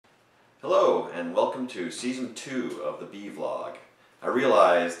Hello and welcome to Season 2 of the BeeVlog. I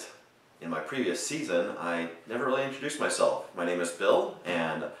realized in my previous season I never really introduced myself. My name is Bill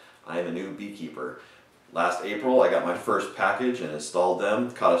and I am a new beekeeper. Last April I got my first package and installed them,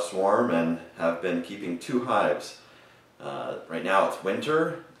 caught a swarm, and have been keeping 2 hives. Right now it's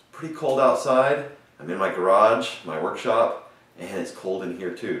winter, it's pretty cold outside. I'm in my garage, my workshop, and it's cold in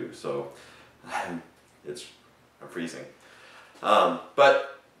here too, so I'm freezing. But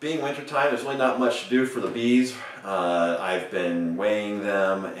being wintertime, there's really not much to do for the bees. I've been weighing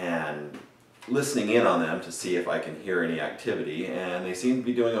them and listening in on them to see if I can hear any activity, and they seem to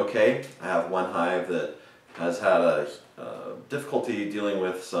be doing okay. I have one hive that has had a difficulty dealing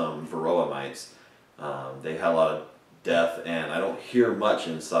with some varroa mites. They had a lot of death, and I don't hear much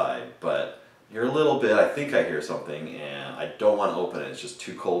inside, but I hear a little bit. I think I hear something, and I don't want to open it. It's just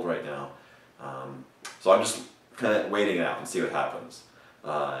too cold right now. So I'm just kind of waiting it out and see what happens.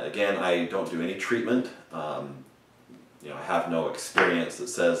 Again, I don't do any treatment. I have no experience that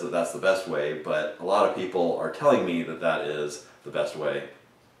says that that's the best way, but a lot of people are telling me that that is the best way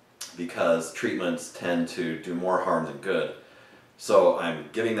because treatments tend to do more harm than good. So I'm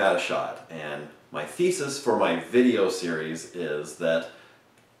giving that a shot, and my thesis for my video series is that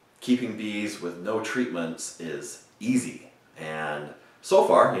keeping bees with no treatments is easy. And so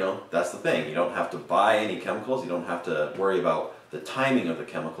far, that's the thing. You don't have to buy any chemicals. You don't have to worry about the timing of the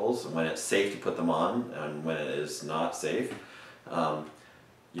chemicals, when it's safe to put them on and when it is not safe.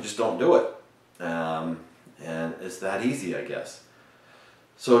 You just don't do it. And it's that easy, I guess.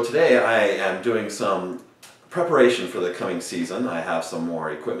 So today I am doing some preparation for the coming season. I have some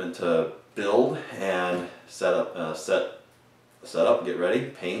more equipment to build and set up, get ready,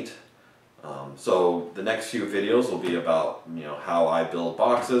 paint. So the next few videos will be about how I build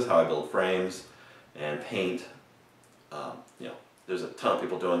boxes, how I build frames, and paint. There's a ton of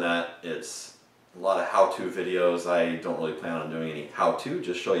people doing that. It's a lot of how-to videos. I don't really plan on doing any how-to,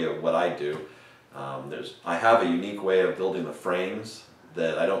 just show you what I do. I have a unique way of building the frames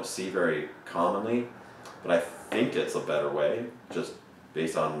that I don't see very commonly, but I think it's a better way, just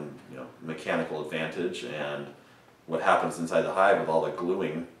based on mechanical advantage and what happens inside the hive with all the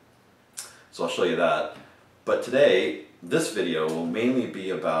gluing. So I'll show you that. But today, this video will mainly be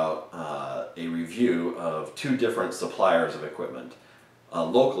about a review of 2 different suppliers of equipment.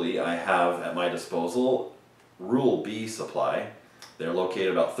 Locally, I have at my disposal Ruhl Bees supply. They're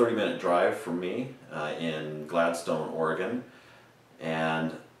located about a 30-minute drive from me in Gladstone, Oregon.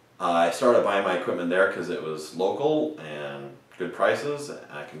 And I started buying my equipment there because it was local and good prices.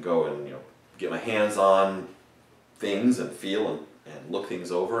 I can go and get my hands on things and feel and look things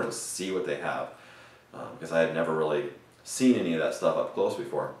over and see what they have, because I had never really seen any of that stuff up close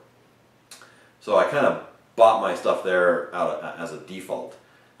before. So I kind of bought my stuff there out as a default.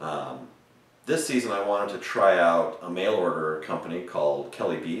 This season I wanted to try out a mail order company called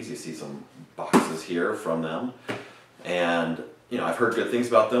Kelley Bees. You see some boxes here from them, and I've heard good things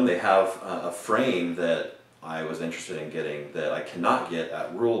about them. They have a frame that I was interested in getting that I cannot get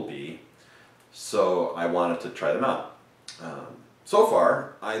at Ruhl Bee, so I wanted to try them out. So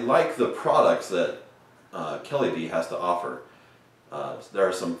far, I like the products that Kelley Bee has to offer. There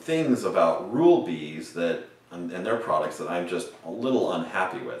are some things about Ruhl Bees and their products that I'm just a little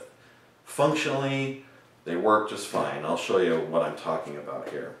unhappy with. Functionally, they work just fine. I'll show you what I'm talking about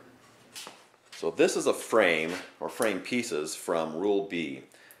here. So this is a frame, or frame pieces, from Ruhl Bee.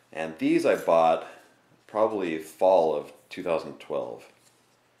 And these I bought probably fall of 2012.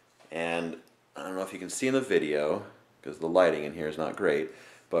 And I don't know if you can see in the video, because the lighting in here is not great,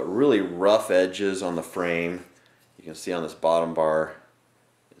 but really rough edges on the frame. You can see on this bottom bar,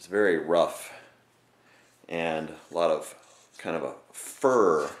 it's very rough, and a lot of kind of a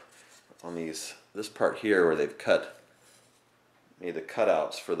fur on this part here where they've made the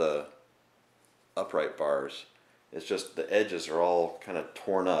cutouts for the upright bars. It's just the edges are all kind of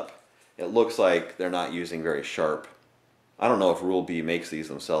torn up. It looks like they're not using very sharp. I don't know if Ruhl Bee makes these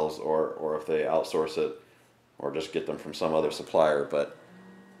themselves or if they outsource it or just get them from some other supplier, but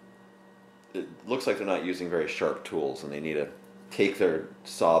it looks like they're not using very sharp tools and they need to take their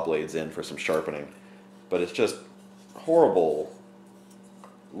saw blades in for some sharpening. But it's just horrible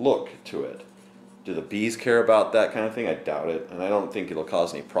look to it. Do the bees care about that kind of thing? I doubt it, and I don't think it'll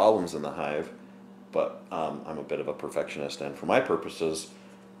cause any problems in the hive, but I'm a bit of a perfectionist, and for my purposes,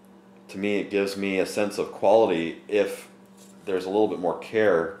 to me it gives me a sense of quality if there's a little bit more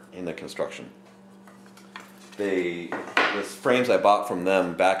care in the construction. The frames I bought from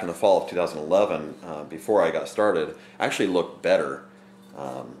them back in the fall of 2011, before I got started, actually looked better.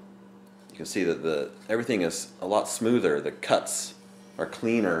 You can see that everything is a lot smoother. The cuts are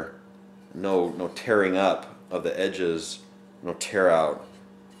cleaner no tearing up of the edges, no tear out,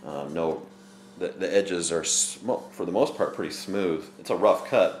 the edges are for the most part pretty smooth. It's a rough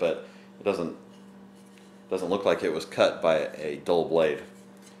cut, but it doesn't look like it was cut by a dull blade.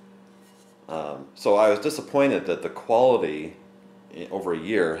 So I was disappointed that the quality over a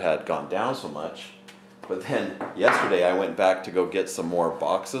year had gone down so much. But then yesterday I went back to go get some more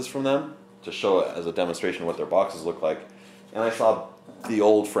boxes from them to show it as a demonstration of what their boxes look like. And I saw the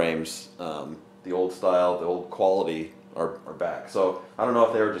old frames, the old style, the old quality are back. So I don't know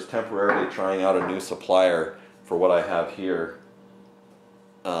if they were just temporarily trying out a new supplier for what I have here.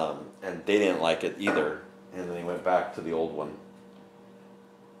 And they didn't like it either. And then they went back to the old one.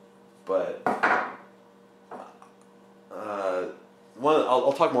 But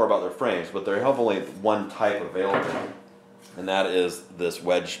I'll talk more about their frames, but they have only one type available, and that is this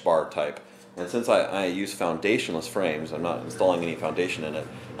wedge bar type. And since I use foundationless frames, I'm not installing any foundation in it,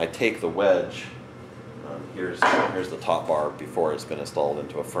 I take the wedge, here's the top bar before it's been installed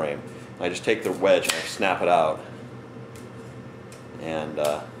into a frame. I just take the wedge and I snap it out and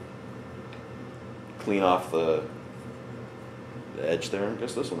clean off the edge there. I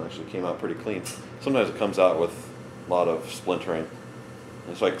guess this one actually came out pretty clean. Sometimes it comes out with a lot of splintering.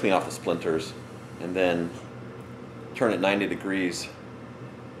 And so I clean off the splinters and then turn it 90 degrees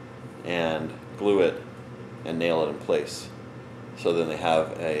and glue it and nail it in place. So then they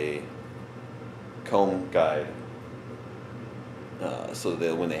have a comb guide, so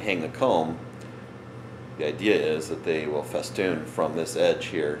that when they hang the comb, the idea is that they will festoon from this edge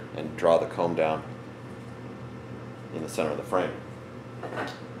here and draw the comb down in the center of the frame.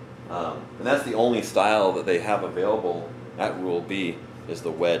 And that's the only style that they have available at Ruhl Bee is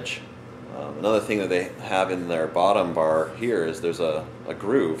the wedge. Another thing that they have in their bottom bar here is there's a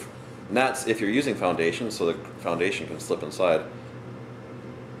groove, and that's if you're using foundation, so the foundation can slip inside.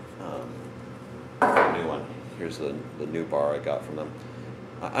 New one. Here's the new bar I got from them.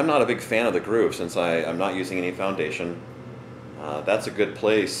 I'm not a big fan of the groove since I'm not using any foundation. That's a good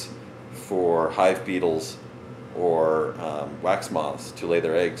place for hive beetles or wax moths to lay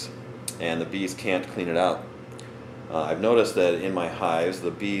their eggs, and the bees can't clean it out. I've noticed that in my hives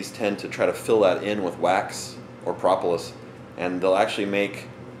the bees tend to try to fill that in with wax or propolis, and they'll actually make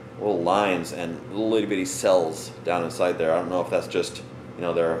little lines and little itty bitty cells down inside there. I don't know if that's just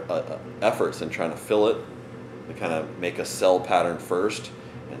their efforts in trying to fill it. They kind of make a cell pattern first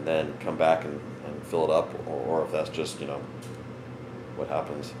and then come back and fill it up, or if that's just what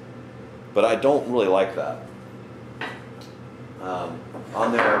happens. But I don't really like that.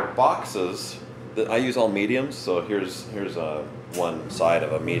 On their boxes, I use all mediums, so here's one side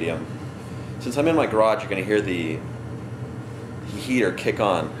of a medium. Since I'm in my garage, you're going to hear the heater kick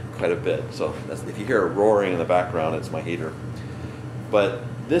on quite a bit. So if you hear a roaring in the background, it's my heater. But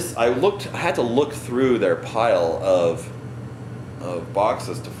this, I had to look through their pile of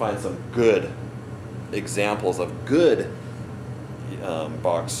boxes to find some good examples of good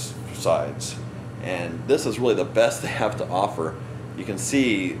box sides. And this is really the best they have to offer. You can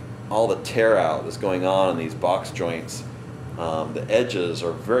see all the tear out that's going on in these box joints. The edges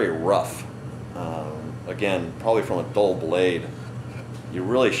are very rough. Again, probably from a dull blade. You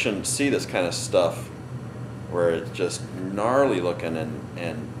really shouldn't see this kind of stuff where it's just gnarly looking,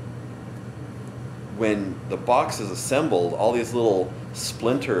 and when the box is assembled, all these little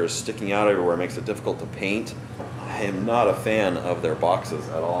splinters sticking out everywhere makes it difficult to paint. I am not a fan of their boxes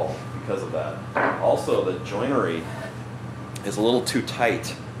at all because of that. Also, the joinery is a little too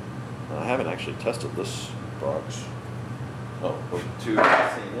tight. I haven't actually tested this box. Oh, to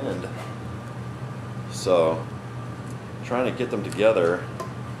the same end. So, trying to get them together.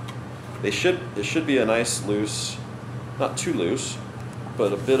 It should be a nice loose, not too loose,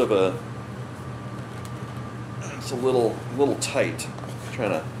 but a bit of a. It's a little tight. I'm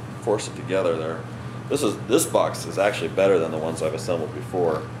trying to force it together there. This box is actually better than the ones I've assembled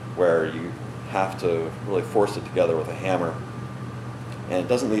before, where you have to really force it together with a hammer, and it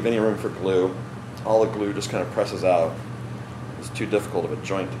doesn't leave any room for glue. All the glue just kind of presses out. It's too difficult of a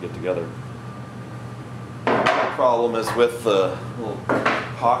joint to get together. The problem is with the little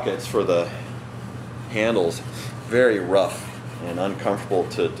pockets for the handles, very rough and uncomfortable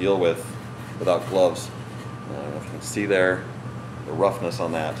to deal with without gloves. I don't know if you can see there the roughness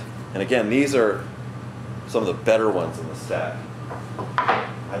on that. And again, these are some of the better ones in the stack.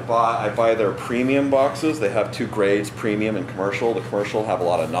 I buy their premium boxes. They have two grades, premium and commercial. The commercial have a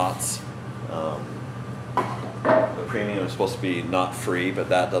lot of knots. The premium is supposed to be knot free, but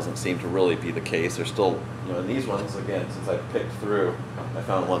that doesn't seem to really be the case. There's still, in these ones, again, since I picked through, I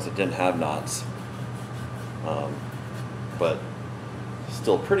found ones that didn't have knots. But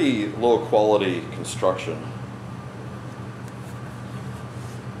still pretty low quality construction.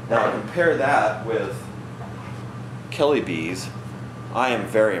 Now compare that with Kelley Bees. I am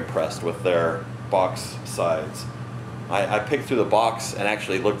very impressed with their box sides. I picked through the box and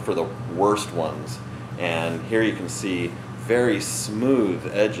actually looked for the worst ones, and here you can see very smooth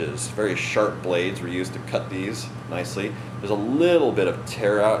edges, very sharp blades were used to cut these nicely. There's a little bit of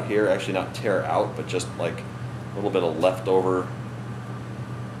tear out here, actually not tear out, but just like a little bit of leftover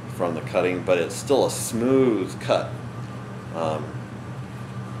from the cutting, but it's still a smooth cut.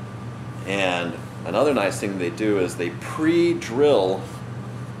 And another nice thing they do is they pre-drill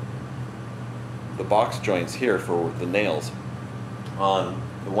the box joints here for the nails. On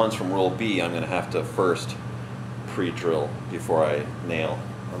the ones from Ruhl Bee, I'm going to have to first pre-drill before I nail,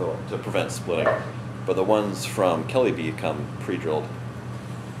 to prevent splitting. But the ones from Kelley Bee come pre-drilled.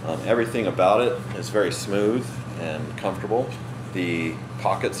 Everything about it is very smooth and comfortable. The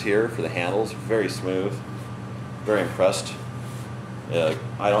pockets here for the handles, very smooth. Very impressed.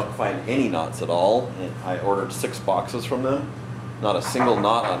 I don't find any knots at all. I ordered 6 boxes from them. Not a single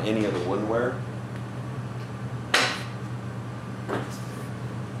knot on any of the woodenware.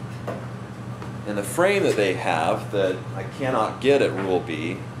 And the frame that they have that I cannot get at Ruhl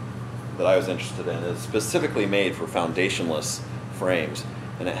Bee, that I was interested in, is specifically made for foundationless frames.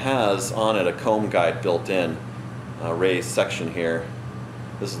 And it has on it a comb guide built in, a raised section here.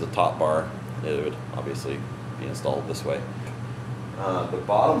 This is the top bar. It would obviously be installed this way. The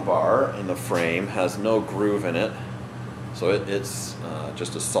bottom bar in the frame has no groove in it, so it's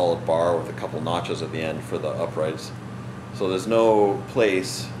just a solid bar with a couple notches at the end for the uprights. So there's no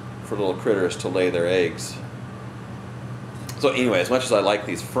place for little critters to lay their eggs. So anyway, as much as I like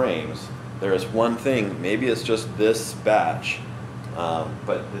these frames, there is one thing, maybe it's just this batch,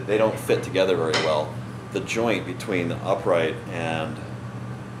 but they don't fit together very well. The joint between the upright and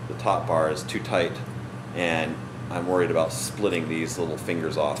the top bar is too tight, and I'm worried about splitting these little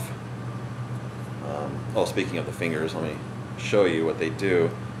fingers off. Oh, speaking of the fingers, let me show you what they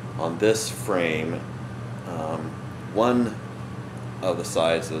do. On this frame, one of the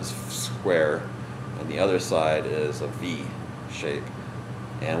sides is square and the other side is a V shape.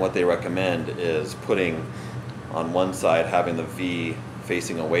 And what they recommend is putting on one side having the V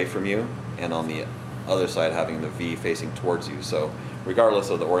facing away from you, and on the other side having the V facing towards you. So regardless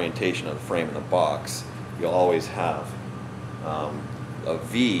of the orientation of the frame in the box, you'll always have a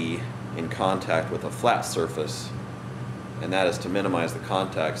V in contact with a flat surface, and that is to minimize the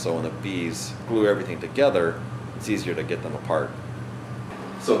contact, so when the bees glue everything together, it's easier to get them apart.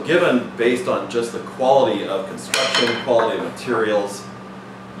 So given, based on just the quality of construction, quality of materials,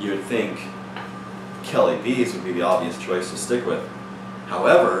 you would think Kelley Bees would be the obvious choice to stick with.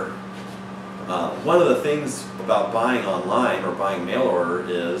 However, one of the things about buying online or buying mail order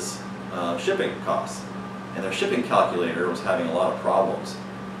is shipping costs. And their shipping calculator was having a lot of problems.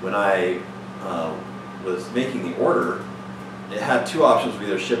 When I was making the order, it had 2 options for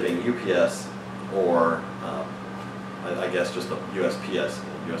either shipping UPS or I guess just the USPS,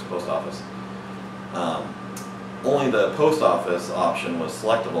 US Post Office. Only the post office option was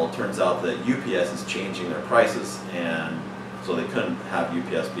selectable. It turns out that UPS is changing their prices, and so they couldn't have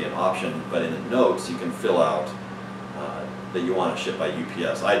UPS be an option, but in the notes you can fill out that you want to ship by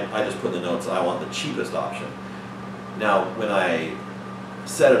UPS. I just put in the notes I want the cheapest option. Now when I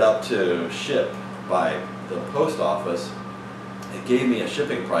set it up to ship by the post office, it gave me a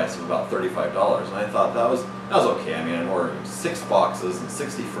shipping price of about $35, and I thought that was okay. I mean, I'm ordering 6 boxes and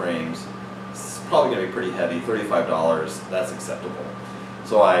 60 frames. It's probably going to be pretty heavy. $35, that's acceptable.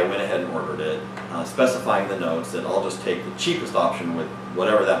 So I went ahead and ordered it, specifying the notes that I'll just take the cheapest option with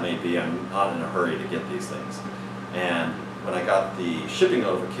whatever that may be. I'm not in a hurry to get these things. And when I got the shipping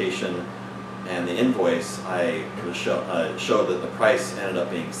notification and the invoice, I was showed that the price ended up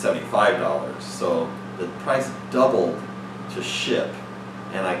being $75. So the price doubled to ship,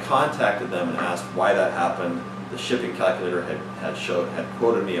 and I contacted them and asked why that happened. The shipping calculator had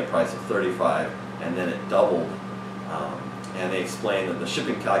quoted me a price of $35, and then it doubled. And they explained that the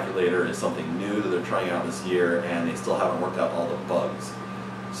shipping calculator is something new that they're trying out this year, and they still haven't worked out all the bugs.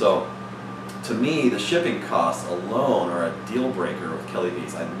 So to me, the shipping costs alone are a deal breaker with Kelley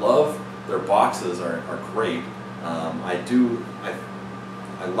Bees. I love their boxes, are great. I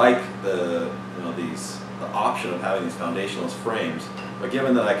like the option of having these foundationless frames, but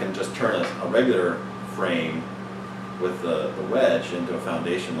given that I can just turn a regular frame with the wedge into a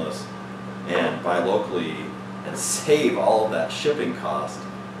foundationless and buy locally and save all of that shipping cost,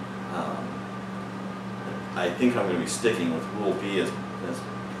 I think I'm going to be sticking with Ruhl Bee.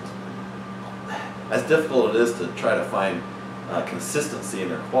 As difficult it is to try to find consistency in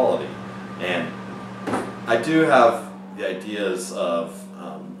their quality. And I do have the ideas of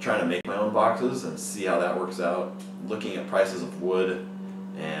trying to make my own boxes and see how that works out. Looking at prices of wood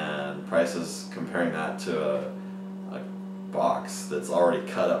and prices, comparing that to a box that's already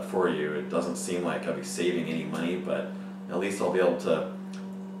cut up for you, it doesn't seem like I'll be saving any money, but at least I'll be able to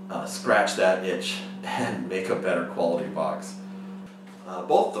scratch that itch and make a better quality box.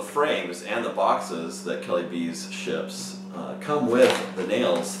 Both the frames and the boxes that Kelley Bees ships come with the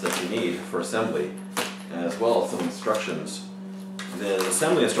nails that you need for assembly, as well as some instructions. The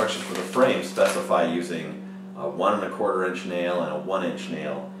assembly instructions for the frame specify using a 1 1/4 inch nail and a 1 inch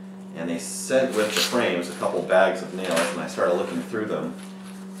nail, and they sent with the frames a couple bags of nails, and I started looking through them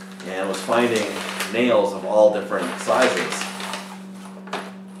and was finding nails of all different sizes,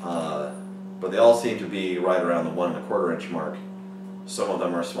 but they all seem to be right around the 1 1/4 inch mark. Some of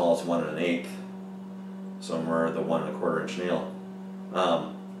them are as small as 1 1/8. Some are the 1 1/4 inch nail.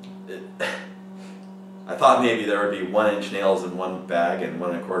 I thought maybe there would be 1 inch nails in one bag and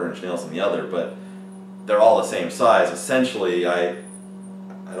 1 1/4 inch nails in the other, but they're all the same size. Essentially, I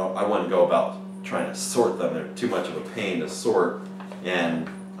wouldn't go about trying to sort them. They're too much of a pain to sort, and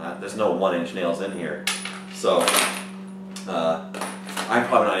there's no 1 inch nails in here. So I'm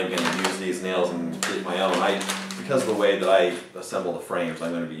probably not even going to use these nails and get my own. Because of the way that I assemble the frames,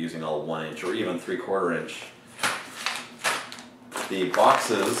 I'm going to be using all 1 inch or even 3/4 inch. The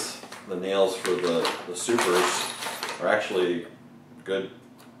boxes, the nails for the supers, are actually good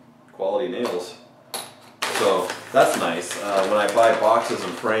quality nails. So that's nice. When I buy boxes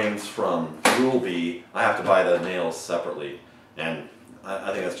and frames from Ruhl Bees, I have to buy the nails separately, and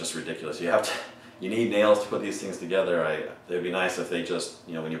I think that's just ridiculous. You need nails to put these things together. It would be nice if they just,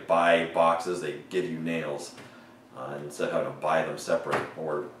 when you buy boxes, they give you nails instead of having to buy them separate,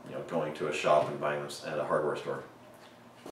 or going to a shop and buying them at a hardware store.